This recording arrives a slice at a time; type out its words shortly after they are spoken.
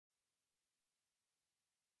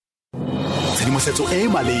tshedimosetso e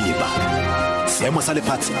maleba, seemo sa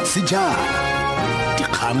lefatshe se jang,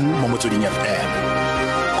 dikgang mo Motsweding FM,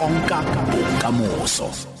 konka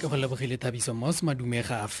bokamoso. Ke go lebogile Thabiso Mos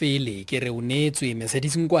Madumega a fele ke re o neetswe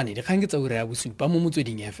Mercedes Nkoane dikgang ke tsa ura ya bosupa mo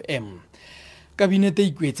Motsweding FM. Kabinete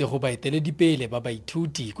ikuetse go baeteledipele ba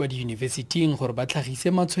baithuti kwa di-universiting gore ba tlhagise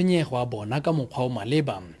matshwenyego a bona ka mokgwa o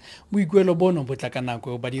maleba. Boikuelo bono bo tla ka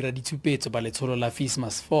nako badira ditshupetso ba letsholo la fees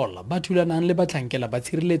must fall ba thulanang le batlhankela ba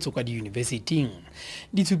tshireletso kwa di-universiting.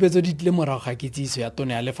 Ditshupetso di tlile morago ga kitsiso ya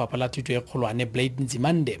tona ya lefapha la thuto e kgolwane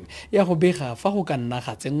Nkoane ya go bega fa go ka nna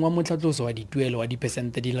ga tsenngwa motlhatloso wa dituelo wa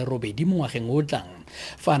dipersente di le 8 mo ngwageng o tlang.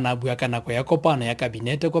 Fa na bua ka nako ya kopano ya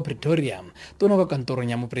kabinete kwa Pretoria, tona kwa kantorong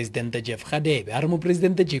ya mopresidente Jeff Gadebe a re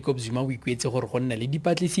mopresidente Jacob Zuma o ikuetse gore go nna le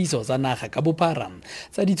dipatlisiso tsa naga ka bophara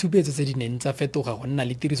tsa ditshupetso tse di neng tsa fetoga go nna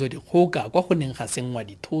le tiriso dikgoka kwa go neng ga sengwa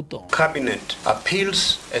dithoto. Cabinet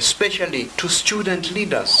appeals especially to student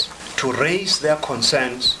leaders to raise their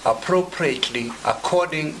concerns appropriately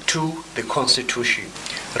according to the Constitution.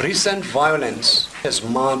 Recent violence has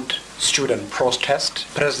marred student protest.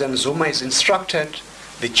 President Zuma is instructed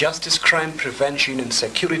the Justice, Crime Prevention and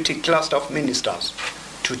Security Cluster of Ministers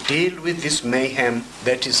to deal with this mayhem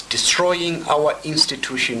that is destroying our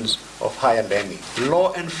institutions of higher learning.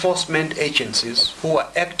 Law enforcement agencies who are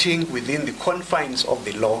acting within the confines of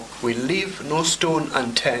the law will leave no stone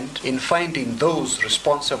unturned in finding those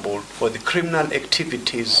responsible for the criminal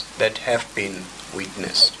activities that have been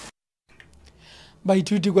witnessed.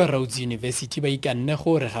 Baithuti kwa Rhodes University ba ikanne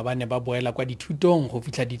gore ga bane ba boela kwa dithutong go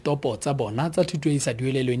fitlha ditopo tsa bona tsa thuto e sa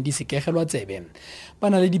duelelweng di sekegelwa tsebe. Ba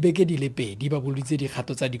na le dibeke di le 2 ba bolutse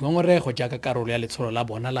dikgato tsa dingongorego jaaka karolo ya letsholo la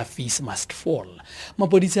bona la fees must fall.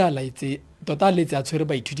 Mapodisa a laetse tota a tshwere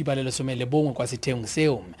baithuti ba le 11 kwa setheong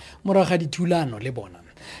seo morago ga dithulano le bona.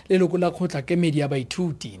 Leloko la kgotla kemedi ya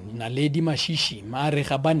baithuti Naledi Mashishi a re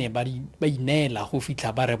ga bane ba inela go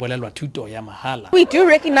fitlha ba rebolelwa thuto ya mahala. We do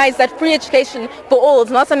recognize that free education for all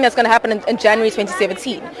is not something that's going to happen in January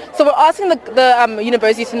 2017. So we're asking the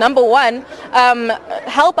universities to, number one,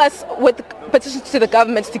 help us with petitions to the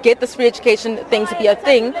government to get this free education thing to be a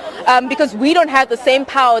thing, because we don't have the same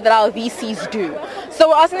power that our VCs do. So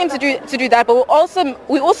we're asking them to do that, but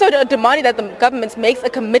we also are demanding that the government makes a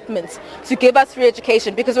commitment to give us free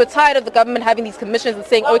education, because we're tired of the government having these commissions and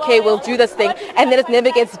saying, okay, we'll do this thing, and then it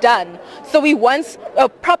never gets done. So we want a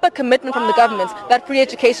proper commitment from the government that free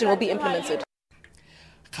education will be implemented.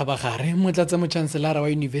 Khabagare motlatsa motšhanselara wa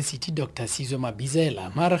university Dr. Sizwe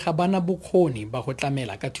Mabizela mare ga bana bokgoni ba go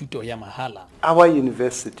tlamela ka thuto ya mahala. Our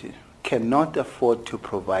university cannot afford to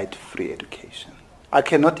provide free education. I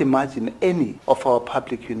cannot imagine any of our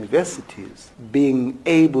public universities being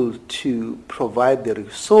able to provide the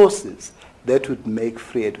resources that would make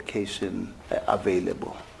free education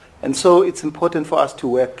available. And so it's important for us to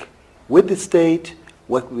work with the state,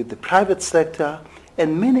 work with the private sector,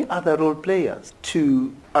 and many other role players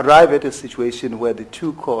to arrive at a situation where the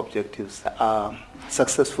two core objectives are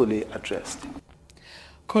successfully addressed.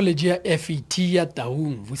 College ya FET ya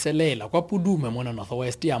Taung Vuselela kwa Pudume mona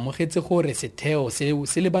Northwest ya amogetse gore setheo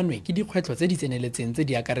se lebanwe ke dikgwetlho tse di tseneletseng tse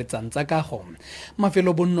di akaretsang tsa kago.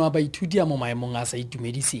 Mafelo bonno a baithuti a mo maemong a sa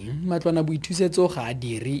itumediseng, matlwana boithusetso ga a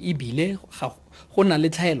dire ebile go na le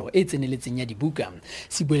tlhaelo e tseneletseng ya dibuka.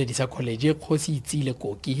 Sebueledi sa college Kgosi Itsile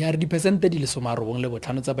Koki ya re dipersente di le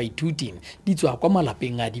 95 tsa baithuti di tswa kwa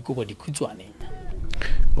malapeng a dikobo dikhutshwane.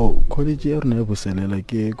 College ya rona ya Vuselela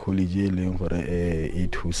ke college e leng gore e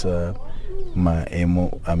thusa maemo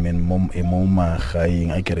mo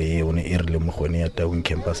magaeng a kere e one e re le mogone ya Taung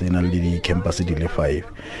campus ena le di campus di le 5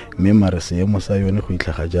 mme mare seemo sa yone go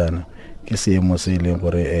itlhaga jana ke seemo se leng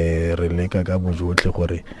gore re leka ka bojotlhe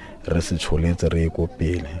gore re se tsholetse re go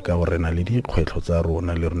pele ka gore na le dikgwetlho tsa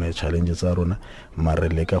rona le rona challenge tsa rona mare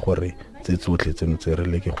leka gore tse tsotlhe tse re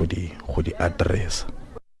leke go di address.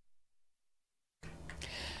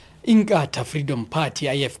 Inkatha Freedom Party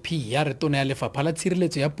IFP ya re tona ya lefapha la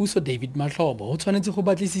tshireletso ya puso David Mahlobo go tshwanetse go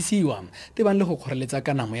batlisisiwa tebang le go kgoreletsa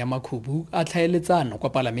kanamo ya makhubu a tlhaeletsano kwa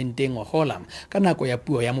parlamenteng wa gola ka nako ya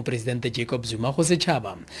puo ya mopresidente Jacob Zuma go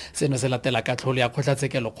setšhaba. Seno se latela ka tlholo ya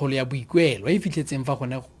kgotlatshekelo kgolo ya Boikuelo e fitlhetseng fa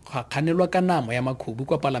gone ga kganelwa kanamo ya makhubu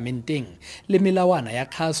kwa parlamenteng le melawana ya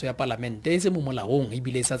kgaso ya parlamente e se mo molaong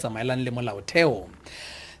ebile e sa tsamaelang le molaotheo.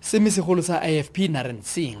 Semisegolo sa IFP Naren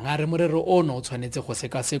Singh a re morero ono o tshwanetse go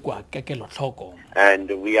sekasekwa ka kelotlhoko. And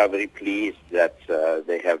we are very pleased that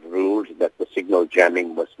they have ruled that the signal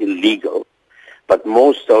jamming was illegal. But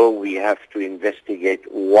more so, we have to investigate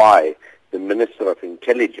why the Minister of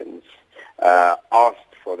Intelligence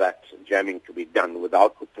asked for that jamming to be done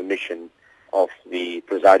without the permission of the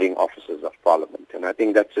presiding officers of Parliament. And I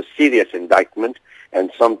think that's a serious indictment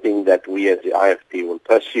and something that we as the IFP will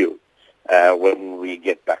pursue when we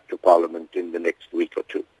get back to Parliament in the next week or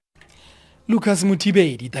two. Lucas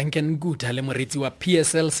Muthibedi Duncan Guta le moretsi wa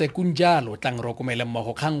PSL Sekunjalo tlang rokomela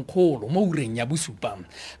mmogo kgangkgolo mo ureng ya bosupa.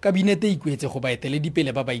 Kabinete ikuetse go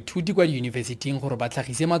baeteledipele ba baithuti kwa di-universiting gore ba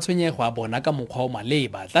tlhagise matshwenyego a bona ka mokgwa o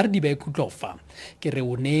maleba tla re di ba khutlofa. Ke re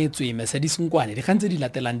o neetswe Nkoane di gantse di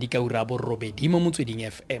latelang di ka ura bo robedi mo motsweding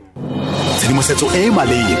FM. Tshedimosetso e e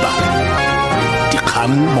maleba.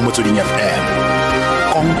 Dikgang mo motsweding FM.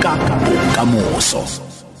 Konka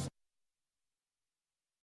bokamoso.